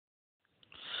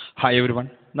Hi everyone.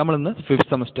 നമ്മൾ ഇന്ന് 5th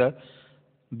semester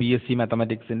BSc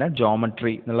മാത്തമാറ്റിക്സിന്റെ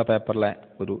geometry എന്നുള്ള പേപ്പറിലെ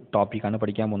ഒരു ടോപ്പിക്കാണ്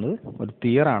പഠിക്കാൻ പോകുന്നത്. ഒരു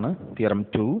തിയറാണ്, തിയറം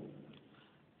 2.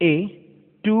 A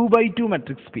 2/2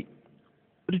 matrix P.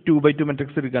 ഒരു 2/2 matrix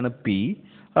എടുക്കുകയാണ് P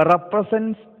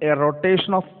represents a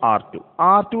rotation of R2.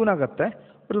 R2നകത്തെ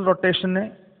ഒരു റൊട്ടേഷനെ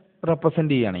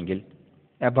റെപ്രസെന്റ് ചെയ്യുകയാണെങ്കിൽ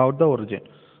about the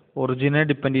ഒറിജിനെ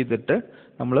ഡിപ്പെൻഡ് ചെയ്തിട്ട്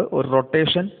നമ്മൾ ഒരു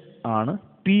റൊട്ടേഷൻ ആണ്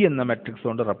P എന്ന മെട്രിക്സ്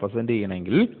കൊണ്ട് റെപ്രസെന്റ്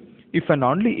ചെയ്യണമെങ്കിൽ if and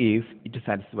only if it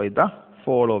satisfies the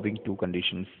following two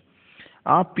conditions.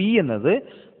 ആ P എന്നത്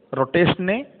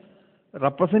റൊട്ടേഷനെ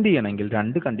റെപ്രസെന്റ് ചെയ്യണമെങ്കിൽ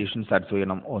രണ്ട് കണ്ടീഷൻ സാറ്റിസ്ഫൈ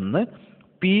ചെയ്യണം. ഒന്ന്,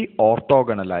 P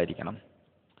ഓർത്തോഗണൽ ആയിരിക്കണം.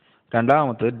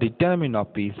 രണ്ടാമത്, determinant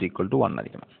of P is equal to 1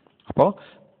 ആയിരിക്കണം. അപ്പോൾ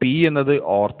P എന്നത്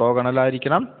ഓർത്തോഗണൽ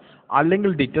ആയിരിക്കണം,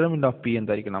 അല്ലെങ്കിൽ ഡിറ്റർമിനന്റ് ഓഫ് P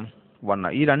എന്തായിരിക്കണം?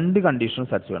 1. ഈ രണ്ട് കണ്ടീഷനും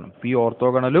സാറ്റിസ്ഫൈ ചെയ്യണം. P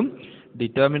ഓർത്തോഗണലും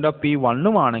ഡിറ്റർമിനന്റ് ഓഫ് P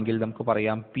 1 ആണെങ്കിൽ നമുക്ക്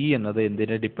പറയാം P എന്നത്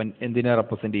എന്തിനെ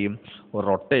റെപ്രസെന്റ് ചെയ്യും? ഒരു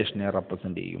റൊട്ടേഷനെ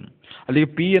റെപ്രസെന്റ് ചെയ്യും.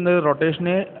 അല്ലെങ്കിൽ P എന്നത്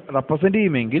റൊട്ടേഷനെ റെപ്രസെന്റ്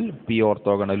ചെയ്യുമെങ്കിൽ P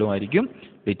ഓർത്തോഗണലും ആയിരിക്കും,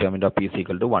 determinant of P is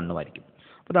equal to 1 ആയിരിക്കും.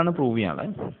 അപ്പോൾ ഇതാണ് പ്രൂവ് ചെയ്യാനുള്ളത്.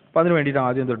 അപ്പോൾ അതിന് വേണ്ടിയിട്ട്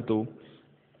ആദ്യം എന്തെടുത്തു?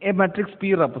 A matrix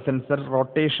P represents the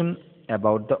rotation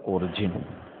about the origin.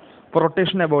 ഇപ്പോൾ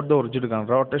റൊട്ടേഷൻ അബൌട്ട് ദ ഒറിജിൻ എടുക്കണം.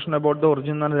 റൊട്ടേഷൻ അബൌട്ട് ദ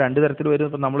ഒറിജിൻ എന്ന് പറഞ്ഞാൽ രണ്ട് തരത്തിൽ വരും.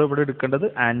 ഇപ്പോൾ നമ്മളിവിടെ എടുക്കേണ്ടത്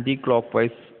ആൻറ്റി ക്ലോക്ക്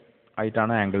വൈസ്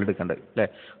ആയിട്ടാണ് ആംഗിൾ എടുക്കേണ്ടത്, അല്ലേ?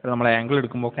 നമ്മൾ ആംഗിൾ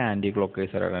എടുക്കുമ്പോൾ ആൻറ്റി ക്ലോക്ക്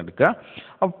വൈസ് ആയിട്ടാണ് എടുക്കുക.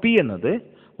 അപ്പോൾ P എന്നത്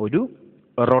ഒരു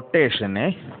റൊട്ടേഷനെ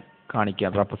കാണിക്കുക,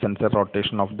 represents A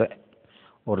rotation of the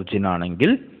origin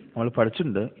ആണെങ്കിൽ നമ്മൾ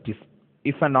പഠിച്ചിട്ടുണ്ട് it is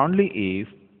if and only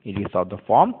if it is of the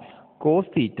form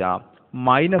cos theta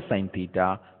minus sine theta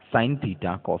sine theta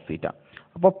cos theta.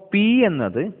 അപ്പോൾ P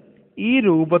എന്നത് ഈ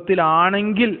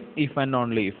രൂപത്തിലാണെങ്കിൽ ഇഫ് ആൻഡ്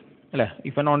ഓൺലി ഇഫ്, അല്ലേ?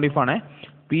 If and only if ആണ്.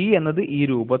 P എന്നത് ഈ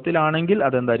രൂപത്തിലാണെങ്കിൽ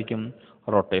അതെന്തായിരിക്കും?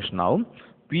 റൊട്ടേഷൻ ആവും.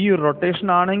 P rotation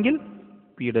ആണെങ്കിൽ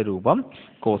പിയുടെ രൂപം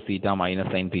cos theta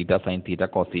minus sine theta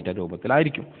cos theta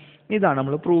രൂപത്തിലായിരിക്കും. ഇതാണ്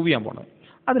നമ്മൾ പ്രൂവ് ചെയ്യാൻ പോകുന്നത്.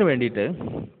 അതിന് വേണ്ടിയിട്ട്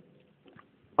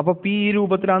അപ്പോൾ P ഈ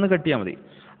രൂപത്തിലാണെന്ന് കട്ടിയാൽ മതി.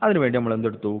 അതിനുവേണ്ടി നമ്മൾ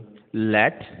എന്തെടുത്തു?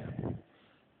 Let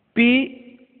P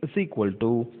is equal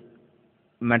to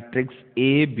matrix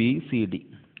ABCD.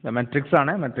 Matrix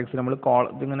ആണ്. മെട്രിക്സ് നമ്മൾ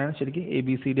ഇതിങ്ങനെയാണ്, ശരിക്കും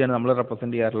ABCD ആണ് നമ്മൾ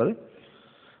റെപ്രസെന്റ് ചെയ്യാറുള്ളത്.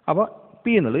 അപ്പോൾ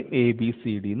P എന്നുള്ളത്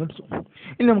ABCD എന്ന് എടുത്തു.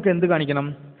 ഇനി നമുക്ക് എന്ത് കാണിക്കണം?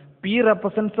 P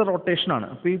റെപ്രസെൻറ്റ്സ് റൊട്ടേഷൻ ആണ്.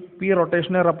 P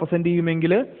റൊട്ടേഷനെ റെപ്രസെന്റ്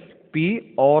ചെയ്യുമെങ്കിൽ P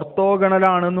ഓർത്തോഗണൽ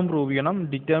ആണെന്നും പ്രൂവ് ചെയ്യണം.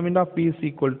 Determinant of P is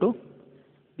equal to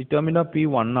determinant of P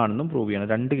 1 ആണെന്നും പ്രൂവ് ചെയ്യണം.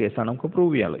 രണ്ട് കേസാണ് നമുക്ക്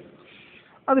പ്രൂവ് ചെയ്യാനുള്ളത്.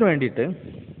 അതിന് വേണ്ടിയിട്ട്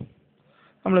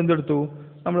നമ്മൾ എന്തെടുത്തു?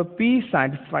 നമ്മൾ P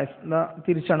സാറ്റിസ്ഫൈസ്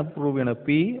തിരിച്ചാണ് പ്രൂവ് ചെയ്യണത്.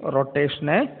 P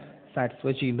റൊട്ടേഷനെ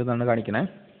സാറ്റിസ്ഫൈ ചെയ്യുന്നതാണ് കാണിക്കണേ.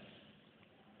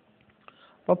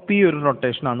 അപ്പോൾ P ഒരു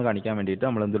റൊട്ടേഷൻ ആണെന്ന് കാണിക്കാൻ വേണ്ടിയിട്ട്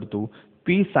നമ്മൾ എന്തെടുത്തു?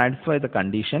 P satisfy the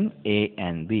condition A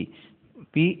and B.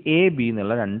 P A B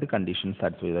എന്നുള്ള രണ്ട് കണ്ടീഷൻ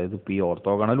സാറ്റിസ്ഫൈ ചെയ്തു. അതായത് P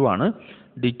ഓർത്തോഗണലും ആണ്,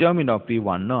 ഡിറ്റർമിനന്റ് ഓഫ് P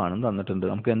 1 ആണെന്ന് തന്നിട്ടുണ്ട്.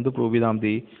 നമുക്ക് എന്ത് പ്രൂവ് ചെയ്താൽ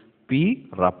മതി? P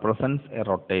റെപ്രസെൻറ്റ്സ് എ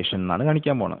റൊട്ടേഷൻ എന്നാണ്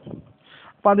കാണിക്കാൻ പോകുന്നത്.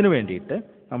 അപ്പോൾ അതിന് വേണ്ടിയിട്ട്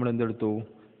നമ്മൾ എന്തെടുത്തു?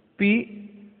 P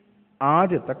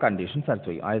ആദ്യത്തെ കണ്ടീഷൻ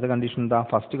സാറ്റിസ്ഫൈ ചെയ്യും. ആദ്യത്തെ കണ്ടീഷൻ എന്താ?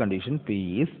 First condition P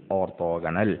is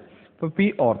orthogonal. ഇപ്പോൾ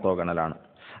P ഓർത്തോഗണൽ ആണ്.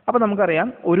 അപ്പോൾ നമുക്കറിയാം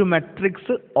ഒരു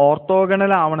മെട്രിക്സ്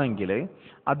ഓർത്തോഗണൽ ആവണമെങ്കിൽ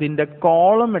അതിൻ്റെ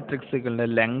കോളം മെട്രിക്സുകളുടെ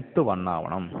ലെങ്ത് 1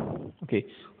 ആവണം. ഓക്കെ,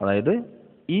 അതായത്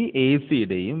ഈ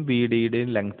AC-യുടെയും BD-യുടെയും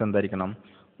ലെങ്ത് എന്തായിരിക്കണം?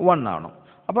 1 ആവണം.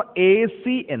 അപ്പോൾ AC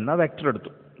എന്ന വെക്റ്റർ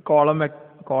എടുത്തു.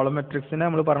 കോളം മെട്രിക്സിനെ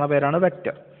നമ്മൾ പറഞ്ഞ പേരാണ്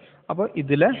വെക്റ്റർ. അപ്പോൾ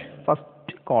ഇതിലെ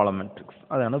ഫസ്റ്റ് കോളം മെട്രിക്സ്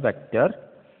അതാണ് വെക്റ്റർ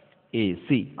AC.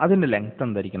 അതിൻ്റെ ലെങ്ത്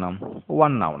എന്തായിരിക്കണം?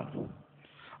 1 ആവണം.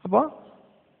 അപ്പോൾ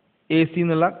AC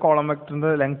എന്നുള്ള കോളം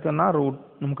വെക്ടറിന്റെ ലെങ്ത് എന്ന റൂട്ട്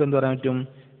നമുക്ക് എന്ത് പറയാൻ പറ്റും?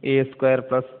 A²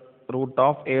 plus root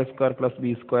of A² plus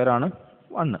B² ആണ്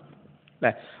 1,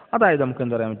 അല്ലേ? അതായത് നമുക്ക്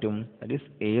എന്ത് പറയാൻ പറ്റും? That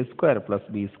is A² plus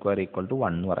B² equal to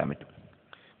 1 എന്ന് പറയാൻ പറ്റും.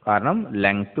 കാരണം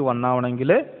ലെങ്ത് 1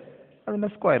 ആവണമെങ്കിൽ അതിൻ്റെ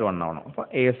സ്ക്വയർ 1 ആവണം. അപ്പോൾ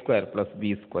A² plus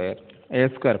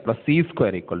A² plus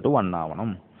C² equal to 1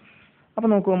 ആവണം. അപ്പോൾ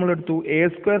നമുക്ക് നമ്മൾ എടുത്തു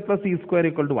A² plus C²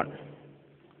 equal to 1.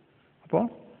 അപ്പോൾ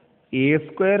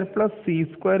A² plus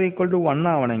C² equal to 1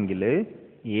 ആവണമെങ്കിൽ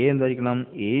A എന്തായിരിക്കണം?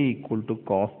 A ഈക്വൽ ടു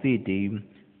കോസ് തീറ്റയും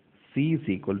C is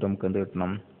equal to നമുക്ക് എന്ത്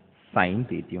കിട്ടണം? സൈൻ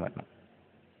തീറ്റയും വരണം.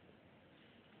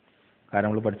 കാരണം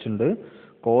നമ്മൾ പഠിച്ചിട്ടുണ്ട്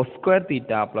cos square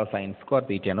theta plus sine square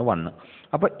തീറ്റയാണ് 1.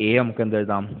 അപ്പോൾ A നമുക്ക് എന്ത്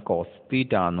എഴുതാം? കോസ്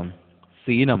തീറ്റ എന്നും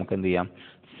C നമുക്ക് എന്ത് ചെയ്യാം?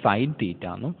 സൈൻ തീറ്റ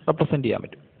എന്നും റെപ്രസെന്റ് ചെയ്യാൻ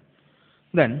പറ്റും.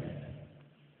 ദെൻ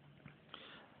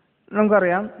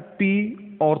നമുക്കറിയാം P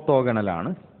ഓർത്തോഗണലാണ്.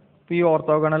 P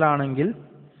ഓർത്തോഗണൽ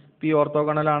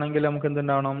ആണെങ്കിൽ നമുക്ക്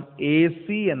എന്തുണ്ടാവണം? AC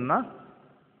എന്ന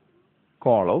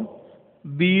കോളവും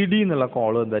BD എന്നുള്ള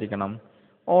കോളം എന്തായിരിക്കണം?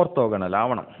 ഓർത്തോഗണൽ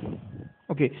ആവണം.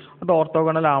 ഓക്കെ, അത്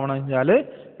ഓർത്തോഗണൽ ആവണം വെച്ചാൽ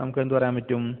നമുക്ക് എന്ത് പറയാൻ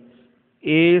പറ്റും?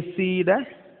 AC-യുടെ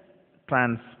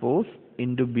ട്രാൻസ്പോസ്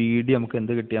ഇൻറ്റു BD നമുക്ക്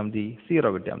എന്ത് കിട്ടിയാൽ മതി?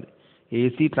 0 കിട്ടിയാൽ മതി. A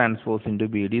C transpose into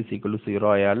B D is equal to 0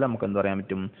 ആയാൽ നമുക്ക് എന്ത് പറയാൻ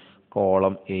പറ്റും?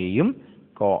 കോളം എയും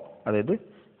അതായത്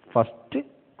ഫസ്റ്റ്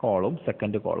കോളും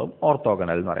സെക്കൻഡ് കോളും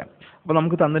ഓർത്തോഗണൽ എന്ന് പറയാം. അപ്പോൾ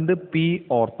നമുക്ക് തന്നിട്ട് പി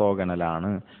ഓർത്തോഗണലാണ്.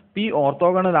 പി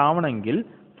ഓർത്തോഗണൽ ആവണമെങ്കിൽ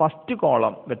ഫസ്റ്റ്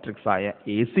കോളം മെട്രിക്സ് ആയ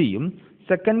എ സിയും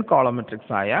സെക്കൻഡ് കോളം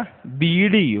മെട്രിക്സ് ആയ ബി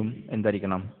ഡിയും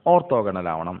എന്തായിരിക്കണം? ഓർത്തോഗണൽ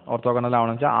ആവണം. ഓർത്തോഗണൽ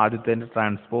ആവണം വെച്ചാൽ ആദ്യത്തെ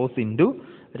ട്രാൻസ്പോസ് ഇൻറ്റു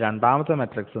രണ്ടാമത്തെ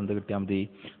മെട്രിക്സ് എന്ത് കിട്ടിയാൽ മതി?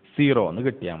 0 എന്ന്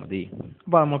കിട്ടിയാൽ മതി.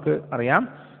 അപ്പോൾ നമുക്ക് അറിയാം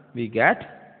വി ഗെറ്റ്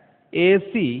എ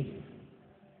സി,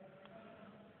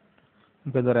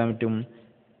 നമുക്ക് എന്ത് പറയാൻ പറ്റും?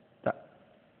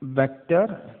 വെക്റ്റർ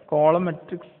കോളം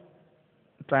മെട്രിക്സ്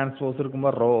ട്രാൻസ്പോസ്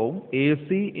എടുക്കുമ്പോൾ റോവും A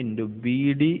C into B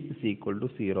D is equal to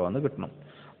 0 എന്ന് കിട്ടണം.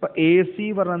 അപ്പോൾ എ സി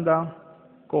പറഞ്ഞാൽ എന്താ?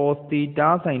 Cos theta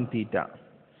sine theta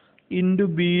into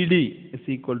B D is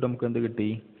equal to നമുക്ക് എന്ത് കിട്ടി?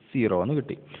 0 എന്ന്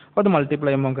കിട്ടി. അപ്പോൾ അത് മൾട്ടിപ്ലൈ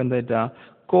ചെയ്യുമ്പോൾ നമുക്ക് എന്താ പറ്റുക?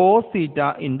 Cos theta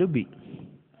into B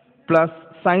plus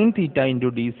sine theta into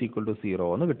D is equal to 0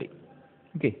 എന്ന് കിട്ടി.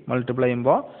 ഓക്കെ, മൾട്ടിപ്ലൈ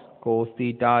ചെയ്യുമ്പോൾ cos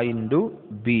theta into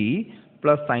B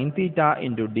plus sine theta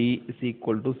into D is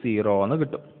equal to 0 എന്ന്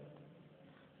കിട്ടും.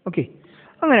 ഓക്കെ,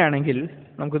 അങ്ങനെയാണെങ്കിൽ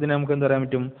നമുക്ക് എന്ത് പറയാൻ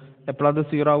പറ്റും? എപ്പോഴത്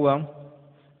 0 ആവുക?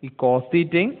 ഈ കോസ്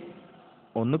തീറ്റയും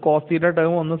ഒന്ന് കോസ് തീറ്റ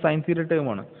ടേമും ഒന്ന് സൈൻ തീറ്റ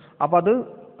ടേമാണ്. അപ്പോൾ അത്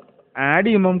ആഡ്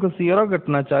ചെയ്യുമ്പോൾ നമുക്ക് 0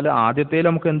 കിട്ടണം വെച്ചാൽ ആദ്യത്തേൽ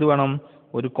നമുക്ക് എന്ത് വേണം?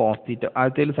 ഒരു കോസ് തീറ്റ,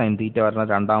 ആദ്യത്തേൽ സൈൻ തീറ്റ വരണം,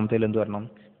 രണ്ടാമത്തേൽ എന്ത് വരണം?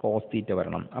 കോസ് തീറ്റ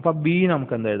വരണം. അപ്പോൾ ബി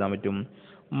നമുക്ക് എന്ത് എഴുതാൻ പറ്റും?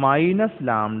 Minus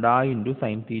lambda into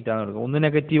sine theta എന്ന് എടുക്കും. ഒന്ന്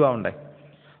നെഗറ്റീവ് ആവണ്ടേ?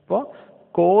 അപ്പോൾ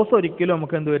കോസ് ഒരിക്കലും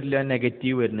നമുക്ക് എന്ത് വരില്ല?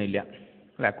 നെഗറ്റീവ് വരുന്നില്ല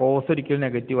അല്ല. കോസ് ഒരിക്കലും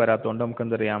നെഗറ്റീവ് വരാത്തതുകൊണ്ട് നമുക്ക്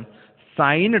എന്തറിയാം?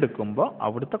 സൈൻ എടുക്കുമ്പോൾ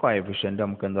അവിടുത്തെ കോഎഫിഷ്യൻ്റ്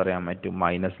നമുക്ക് എന്ത് പറയാൻ പറ്റും?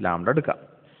 മൈനസ് ലാംഡ എടുക്കാം.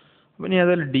 അപ്പോൾ ഇനി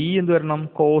അതിൽ ഡി എന്ത് വരണം?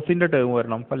 കോസിൻ്റെ ടേം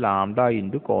വരണം. അപ്പോൾ ലാംഡ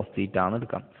ഇൻറ്റു കോസ് തീറ്റ എന്ന്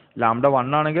എടുക്കാം. ലാംഡ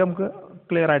 1 ആണെങ്കിൽ നമുക്ക്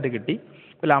ക്ലിയർ ആയിട്ട് കിട്ടി.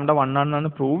 ഇപ്പോൾ ലാംഡ 1 ആണെന്നാണ്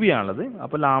പ്രൂവ് ചെയ്യാനുള്ളത്.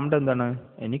 അപ്പോൾ ലാംഡ എന്താണ്?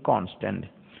 Any constant.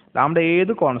 ലാംഡ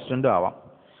ഏത് കോൺസ്റ്റൻറ്റും ആവാം.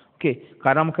 ഓക്കെ,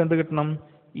 കാരണം നമുക്ക് എന്ത് കിട്ടണം?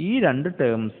 ഈ രണ്ട്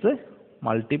ടേംസ്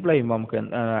മൾട്ടിപ്ലൈ ചെയ്യുമ്പോൾ നമുക്ക്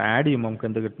ആഡ് ചെയ്യുമ്പോൾ നമുക്ക്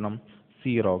എന്ത് കിട്ടണം?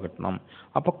 0 കിട്ടണം.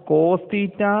 അപ്പോൾ കോസ്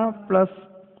തീറ്റ പ്ലസ്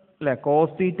അല്ലേ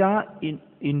cos theta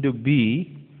into B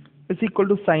is equal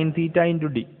to sine theta into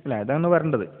D അല്ലേ? അതാണ്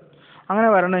വരേണ്ടത്. അങ്ങനെ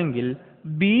വരണമെങ്കിൽ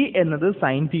ബി എന്നത്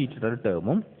സൈൻ തീറ്റയുടെ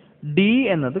ടേമും ഡി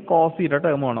എന്നത് കോസ് തീറ്റ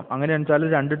ടേമും വേണം. അങ്ങനെ വെച്ചാൽ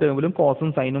രണ്ട് ടേമിലും കോസും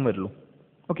സൈനും വരുള്ളൂ.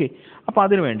 ഓക്കെ, അപ്പോൾ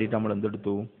അതിന് വേണ്ടിയിട്ട് നമ്മൾ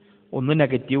എന്തെടുത്തു? ഒന്ന്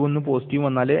നെഗറ്റീവ് ഒന്ന് പോസിറ്റീവ്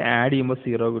വന്നാൽ ആഡ് ചെയ്യുമ്പോൾ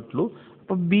 0 കിട്ടുള്ളൂ.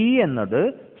 അപ്പോൾ ബി എന്നത്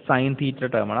സൈൻ തീറ്റ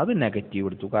ടേമാണ്, അത് നെഗറ്റീവ്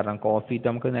എടുത്തു. കാരണം കോസ് തീറ്റ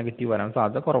നമുക്ക് നെഗറ്റീവ് വരാൻ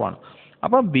സാധ്യത കുറവാണ്.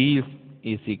 അപ്പോൾ B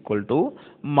is equal to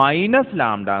minus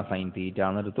lambda sine theta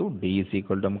എന്നെടുത്തു. D is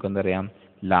equal to നമുക്ക് എന്തറിയാം?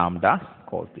 Lambda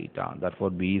cos theta. Therefore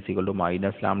B is equal to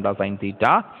minus lambda sine theta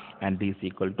and D is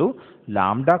equal to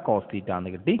lambda cos theta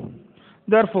എന്ന് കിട്ടി.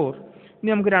 Therefore ഇനി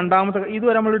നമുക്ക് രണ്ടാമത്തെ,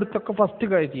 ഇതുവരെ നമ്മൾ എടുത്തൊക്കെ first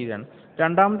criteria ആണ്.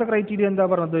 രണ്ടാമത്തെ ക്രൈറ്റീരിയ എന്താ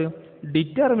പറഞ്ഞത്?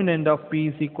 Determinant of P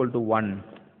is equal to 1.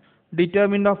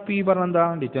 Determinant of P പറഞ്ഞ എന്താ?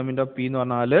 ഡിറ്റർമിനന്റ് ഓഫ് പി എന്ന്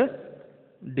പറഞ്ഞാൽ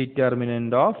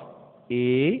determinant of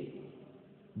A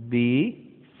B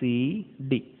C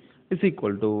D is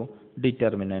equal to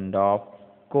determinant of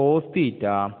cos theta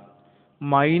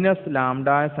minus lambda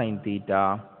sine theta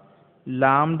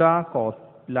lambda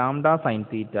sine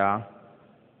theta,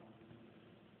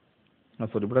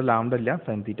 sorry ഇവിടെ lambda ഇല്ല,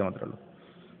 sine theta മാത്രമേ ഉള്ളൂ.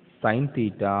 Sine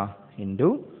theta into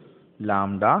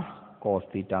lambda cos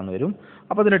theta എന്ന് വരും.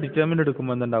 അപ്പോൾ അതിൻ്റെ ഡിറ്റർമിനന്റ്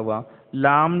എടുക്കുമ്പോൾ എന്തുണ്ടാവുക?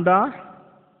 Lambda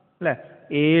അല്ലേ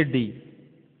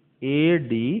A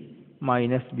D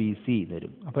minus B C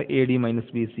വരും. അപ്പോൾ A D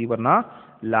minus B C പറഞ്ഞാൽ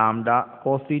lambda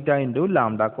cos theta into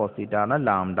lambda cos theta ആണ്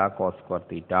lambda cos square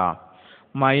theta.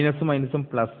 മൈനസും മൈനസും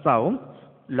plus ആവും.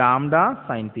 Lambda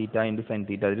sine theta into sine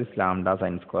theta അതിൽ ലാംഡ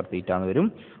സൈൻ സ്ക്വയർ തീറ്റ എന്ന് വരും.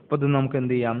 അപ്പോൾ ഇത് നമുക്ക്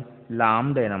എന്ത് ചെയ്യാം?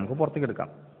 ലാംഡയെ നമുക്ക് പുറത്തേക്ക് എടുക്കാം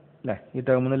അല്ലേ? ഈ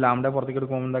ടേമിൽ നിന്ന് ലാംഡ പുറത്തേക്ക്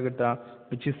എടുക്കുമ്പോൾ എന്താ കിട്ടുക?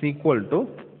 Which is equal to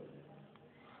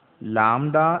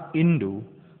lambda into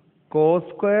cos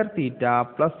square theta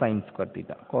plus sine square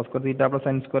theta. Cos square theta plus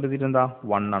sine square theta എന്താ?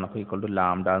 1 ആണ്. അപ്പോൾ ഈക്വൽ ടു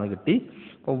ലാംഡ എന്ന് കിട്ടി.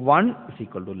 അപ്പോൾ 1 is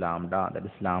equal to lambda, that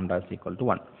is lambda is equal to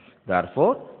 1.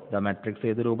 Therefore the matrix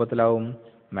ഏത് രൂപത്തിലാവും?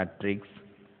 Matrix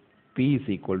P is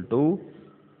equal to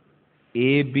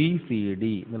A B C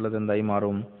D എന്നുള്ളത് എന്തായി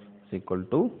മാറും? Is equal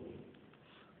to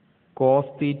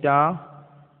cos theta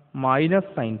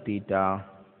minus sine theta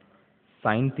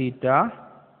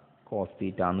cos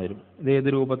theta എന്ന് വരും. ഇത് ഏത്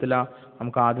രൂപത്തിലാണ്?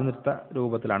 നമുക്ക് ആദ്യം നിർത്ത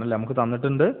രൂപത്തിലാണ് അല്ലേ? നമുക്ക്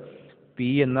തന്നിട്ടുണ്ട് പി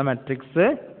എന്ന മാട്രിക്സ്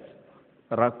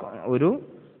ഒരു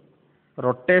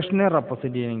റൊട്ടേഷനെ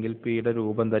റെപ്രസെന്റ് ചെയ്യണമെങ്കിൽ പിയുടെ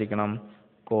രൂപം എന്തായിരിക്കണം?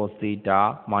 Cos theta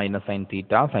minus sine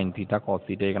theta cos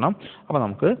theta ആയിരിക്കണം. അപ്പോൾ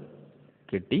നമുക്ക്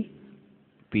കിട്ടി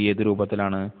പി ഏത്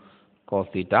രൂപത്തിലാണ്?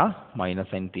 Cos theta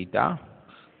minus sine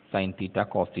theta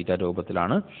cos theta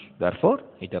രൂപത്തിലാണ്. Therefore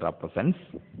it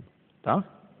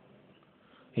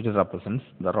represents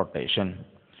the rotation.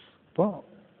 അപ്പോൾ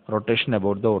റൊട്ടേഷൻ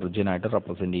അബൌട്ട് ദ ഒറിജിൻ ആയിട്ട്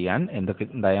റെപ്രസെന്റ് ചെയ്യാൻ എന്തൊക്കെ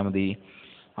ഉണ്ടായാൽ മതി?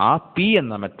 ആ പി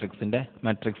എന്ന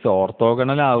മെട്രിക്സ്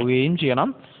ഓർത്തോഗണൽ ആവുകയും ചെയ്യണം,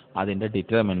 അതിൻ്റെ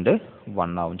ഡിറ്റർമിനൻ്റ്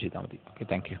 1 ആവുകയും ചെയ്താൽ മതി. Okay,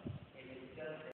 thank you.